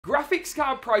Graphics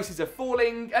card prices are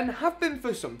falling and have been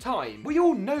for some time. We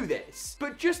all know this,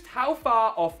 but just how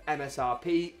far off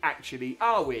MSRP actually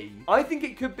are we? I think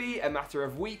it could be a matter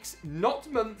of weeks,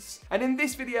 not months, and in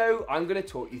this video, I'm going to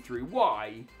talk you through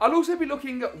why. I'll also be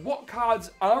looking at what cards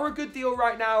are a good deal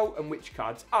right now and which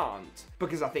cards aren't,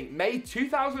 because I think May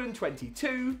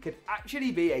 2022 could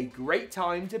actually be a great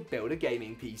time to build a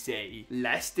gaming PC.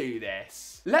 Let's do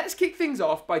this. Let's kick things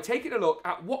off by taking a look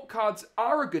at what cards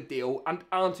are a good deal and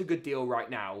aren't a good deal right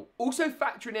now, also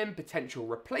factoring in potential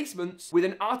replacements with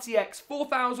an RTX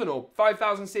 4000 or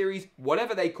 5000 series,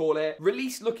 whatever they call it,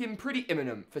 release looking pretty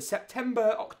imminent for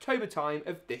September, October time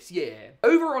of this year.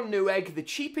 Over on Newegg, the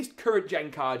cheapest current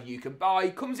gen card you can buy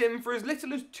comes in for as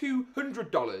little as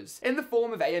 $200 in the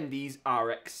form of AMD's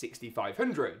RX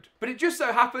 6500. But it just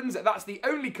so happens that that's the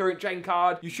only current gen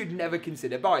card you should never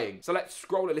consider buying, so let's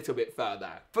scroll a little bit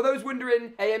further. For those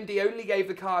wondering, AMD only gave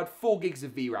the card 4 gigs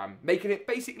of VRAM, making it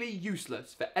basically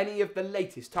useless for any of the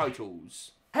latest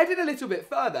titles. Headed a little bit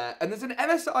further, and there's an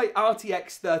MSI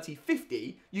RTX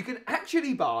 3050 you can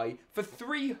actually buy for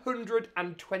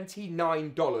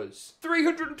 $329.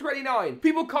 $329!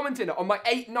 People commenting on my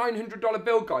 $900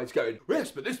 build guides going,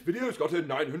 yes, but this video's got a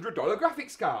 $900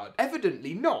 graphics card.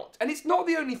 Evidently not, and it's not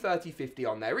the only 3050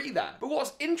 on there either. But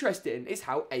what's interesting is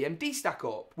how AMD stack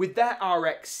up. With their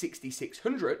RX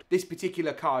 6600, this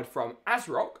particular card from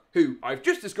ASRock, who I've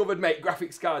just discovered make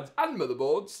graphics cards and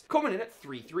motherboards, coming in at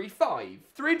 $335.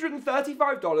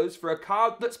 $335 for a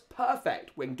card that's perfect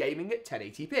when gaming at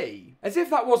 1080p. As if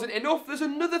that wasn't enough, there's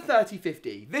another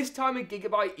 3050, this time a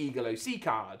GeekaWhat Eagle OC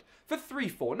card, for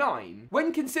 $349.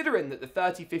 When considering that the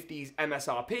 3050's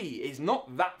MSRP is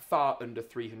not that far under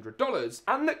 $300,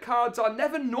 and that cards are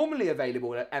never normally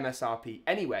available at MSRP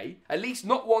anyway, at least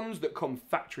not ones that come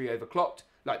factory overclocked,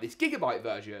 like this GeekaWhat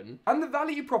version, and the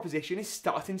value proposition is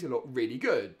starting to look really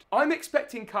good. I'm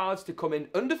expecting cards to come in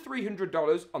under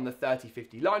 $300 on the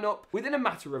 3050 lineup within a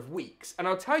matter of weeks, and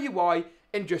I'll tell you why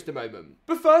in just a moment.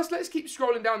 But first, let's keep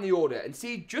scrolling down the order and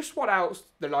see just what else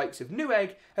the likes of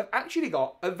Newegg have actually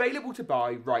got available to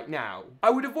buy right now. I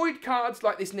would avoid cards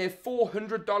like this near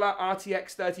 $400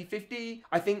 RTX 3050.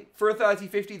 I think for a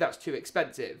 3050 that's too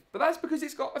expensive, but that's because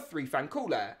it's got a 3-fan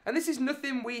cooler, and this is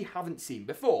nothing we haven't seen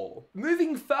before.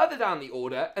 Moving further down the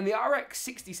order, and the RX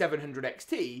 6700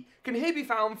 XT can here be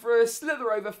found for a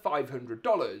slither over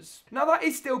 $500. Now that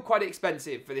is still quite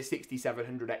expensive for the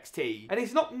 6700 XT, and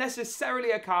it's not necessarily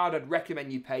a card I'd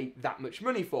recommend you pay that much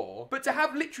money for, but to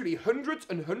have literally hundreds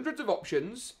and hundreds of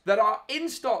options that are in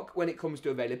stock when it comes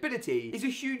to availability is a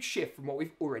huge shift from what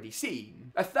we've already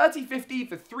seen. A 3050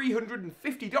 for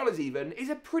 $350 even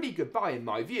is a pretty good buy in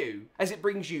my view, as it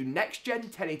brings you next-gen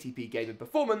 1080p gaming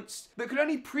performance that could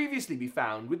only previously be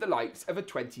found with the likes of a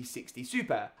 2060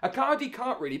 Super, a card you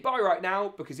can't really buy right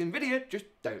now because Nvidia just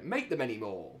don't make them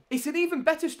anymore. It's an even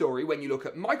better story when you look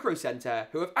at Micro Center,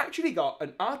 who have actually got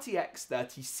an RTX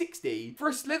 3060 for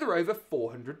a slither over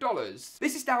 $400.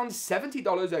 This is down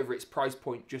 $70 over its price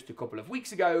point just a couple of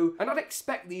weeks ago, and I'd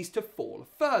expect these to fall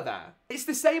further. It's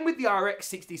the same with the RX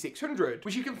 6600,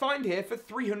 which you can find here for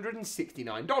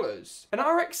 $369. An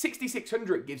RX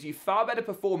 6600 gives you far better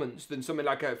performance than something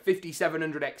like a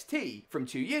 5700 XT from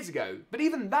 2 years ago, but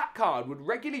even that card would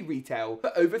regularly retail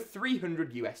for over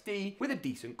 $300 USD with a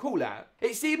decent cooler.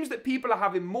 It seems that people are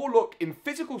having more luck in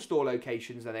physical store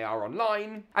locations than they are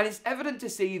online, and it's evident to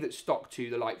see that stock to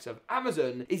the likes of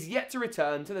Amazon is yet to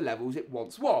return to the levels it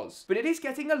once was, but it is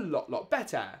getting a lot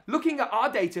better. Looking at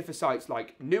our data for sites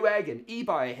like Newegg and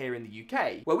Ebuyer here in the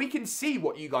UK, where we can see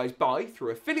what you guys buy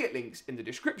through affiliate links in the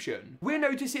description, we're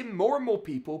noticing more and more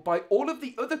people buy all of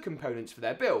the other components for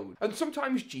their build, and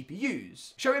sometimes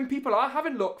GPUs, showing people are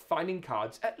having luck finding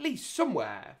cards at least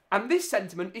somewhere. And this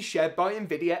sentiment is shared by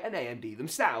Nvidia and AMD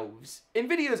themselves.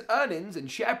 Nvidia's earnings and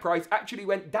share price actually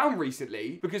went down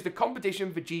recently because the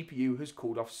competition for GPU has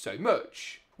cooled off so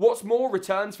much. What's more,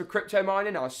 returns for crypto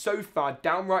mining are so far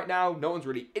down right now, no one's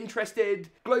really interested.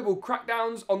 Global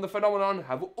crackdowns on the phenomenon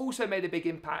have also made a big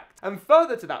impact. And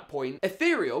further to that point,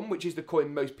 Ethereum, which is the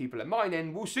coin most people are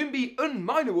mining, will soon be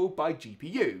unmineable by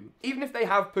GPU, even if they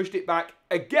have pushed it back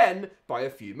again by a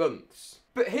few months.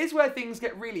 But here's where things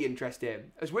get really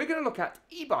interesting, as we're going to look at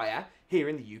Ebuyer here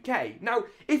in the UK. Now,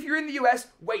 if you're in the US,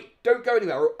 wait, don't go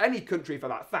anywhere, or any country for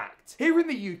that fact. Here in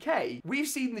the UK, we've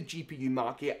seen the GPU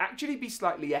market actually be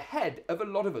slightly ahead of a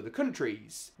lot of other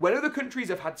countries. When other countries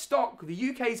have had stock, the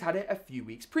UK's had it a few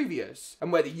weeks previous.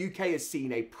 And where the UK has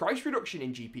seen a price reduction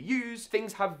in GPUs,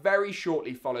 things have very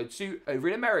shortly followed suit over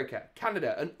in America,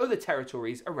 Canada, and other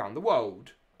territories around the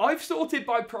world. I've sorted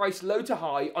by price low to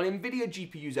high on NVIDIA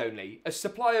GPUs only, as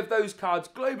supply of those cards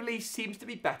globally seems to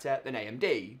be better than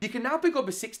AMD. You can now pick up a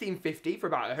 1650 for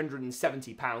about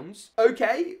 £170.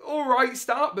 Okay, alright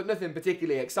start, but nothing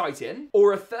particularly exciting.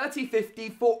 Or a 3050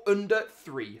 for under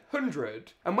 £300.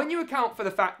 And when you account for the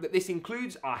fact that this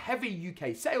includes our heavy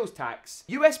UK sales tax,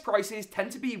 US prices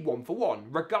tend to be 1 for 1,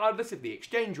 regardless of the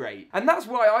exchange rate. And that's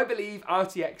why I believe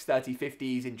RTX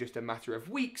 3050s in just a matter of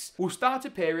weeks will start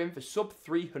appearing for sub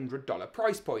 $300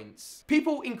 price points.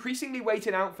 People increasingly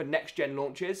waiting out for next-gen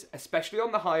launches, especially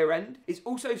on the higher end, is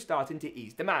also starting to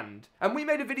ease demand. And we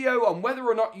made a video on whether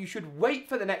or not you should wait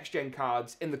for the next-gen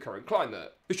cards in the current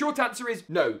climate. The short answer is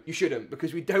no, you shouldn't,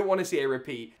 because we don't want to see a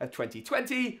repeat of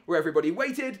 2020, where everybody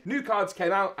waited, new cards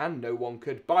came out, and no one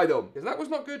could buy them, because that was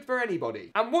not good for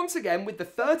anybody. And once again, with the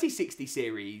 3060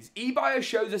 series, Ebuyer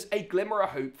shows us a glimmer of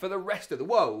hope for the rest of the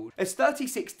world, as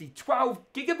 3060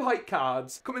 12GB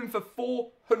cards come in for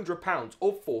 £400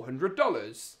 or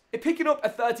 $400. If picking up a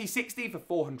 3060 for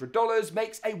 $400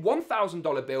 makes a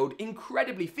 $1,000 build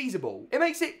incredibly feasible, it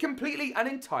makes it completely and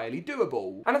entirely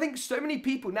doable. And I think so many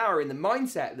people now are in the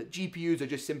mindset that GPUs are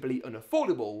just simply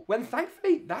unaffordable, when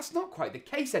thankfully that's not quite the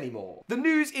case anymore. The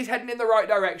news is heading in the right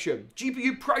direction.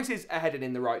 GPU prices are heading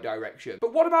in the right direction.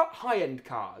 But what about high-end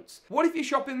cards? What if you're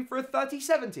shopping for a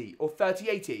 3070 or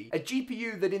 3080, a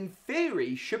GPU that in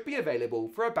theory should be available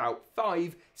for about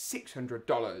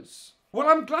 $500–600? Well,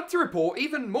 I'm glad to report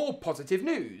even more positive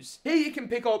news. Here you can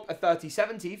pick up a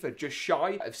 3070 for just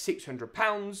shy of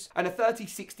 £600 and a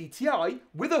 3060 Ti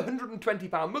with a £120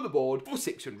 motherboard for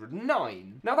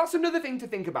 $609. Now that's another thing to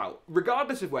think about.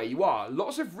 Regardless of where you are,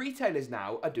 lots of retailers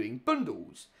now are doing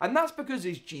bundles. And that's because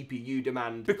as GPU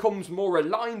demand becomes more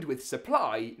aligned with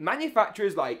supply,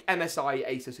 manufacturers like MSI,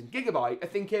 Asus and GeekaWhat are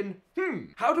thinking,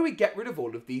 how do we get rid of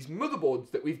all of these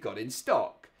motherboards that we've got in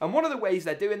stock? And one of the ways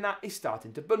they're doing that is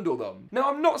starting to bundle them.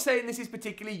 Now, I'm not saying this is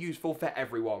particularly useful for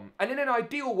everyone, and in an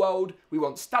ideal world, we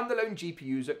want standalone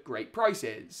GPUs at great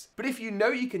prices. But if you know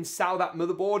you can sell that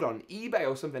motherboard on eBay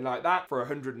or something like that for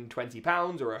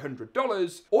 £120 or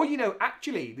 $100, or you know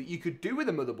actually that you could do with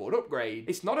a motherboard upgrade,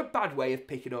 it's not a bad way of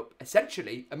picking up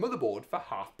essentially a motherboard for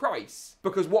half price.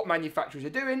 Because what manufacturers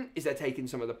are doing is they're taking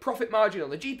some of the profit margin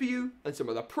on the GPU and some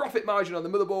of the profit margin on the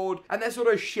motherboard, and they're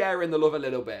sort of sharing the love a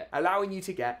little bit, allowing you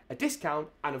to get a discount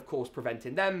and of course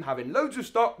preventing them having loads of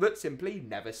stock that simply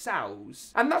never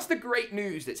sells. And that's the great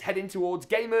news that's heading towards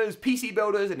gamers, PC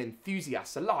builders and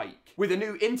enthusiasts alike. With a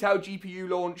new Intel GPU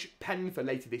launch penned for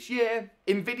later this year,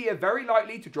 NVIDIA very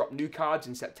likely to drop new cards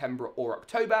in September or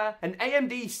October, and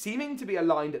AMD seeming to be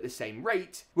aligned at the same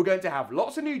rate, we're going to have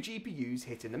lots of new GPUs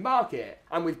hitting the market.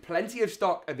 And with plenty of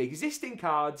stock of existing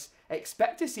cards,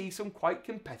 expect to see some quite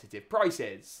competitive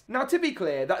prices. Now to be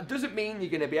clear, that doesn't mean you're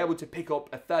going to be able to pick up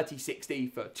a 3060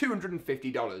 for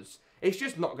 $250. It's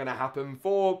just not going to happen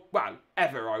for, well,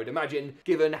 ever I would imagine,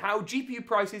 given how GPU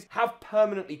prices have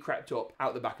permanently crept up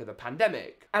out the back of the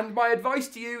pandemic. And my advice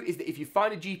to you is that if you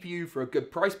find a GPU for a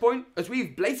good price point, as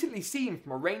we've blatantly seen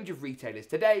from a range of retailers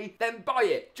today, then buy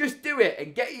it. Just do it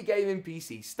and get your gaming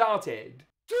PC started.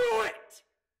 Do it!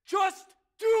 Just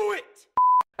do it!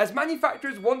 As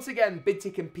manufacturers once again bid to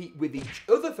compete with each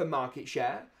other for market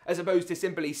share, as opposed to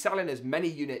simply selling as many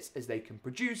units as they can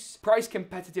produce, price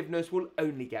competitiveness will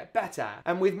only get better.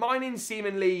 And with mining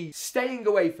seemingly staying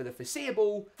away for the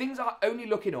foreseeable, things are only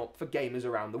looking up for gamers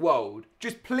around the world.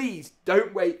 Just please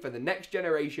don't wait for the next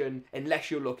generation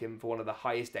unless you're looking for one of the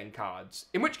highest end cards.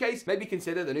 In which case, maybe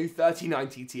consider the new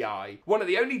 3090 Ti, one of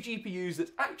the only GPUs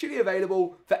that's actually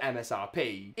available for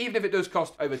MSRP, even if it does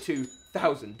cost over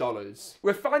 $2,000.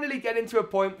 We're finally getting to a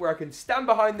point where I can stand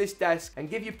behind this desk and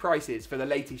give you prices for the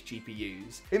latest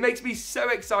GPUs. It makes me so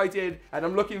excited, and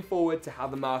I'm looking forward to how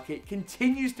the market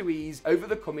continues to ease over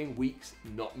the coming weeks,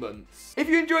 not months. If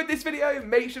you enjoyed this video,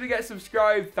 make sure to get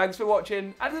subscribed. Thanks for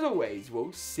watching, and as always,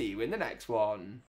 we'll see you in the next one.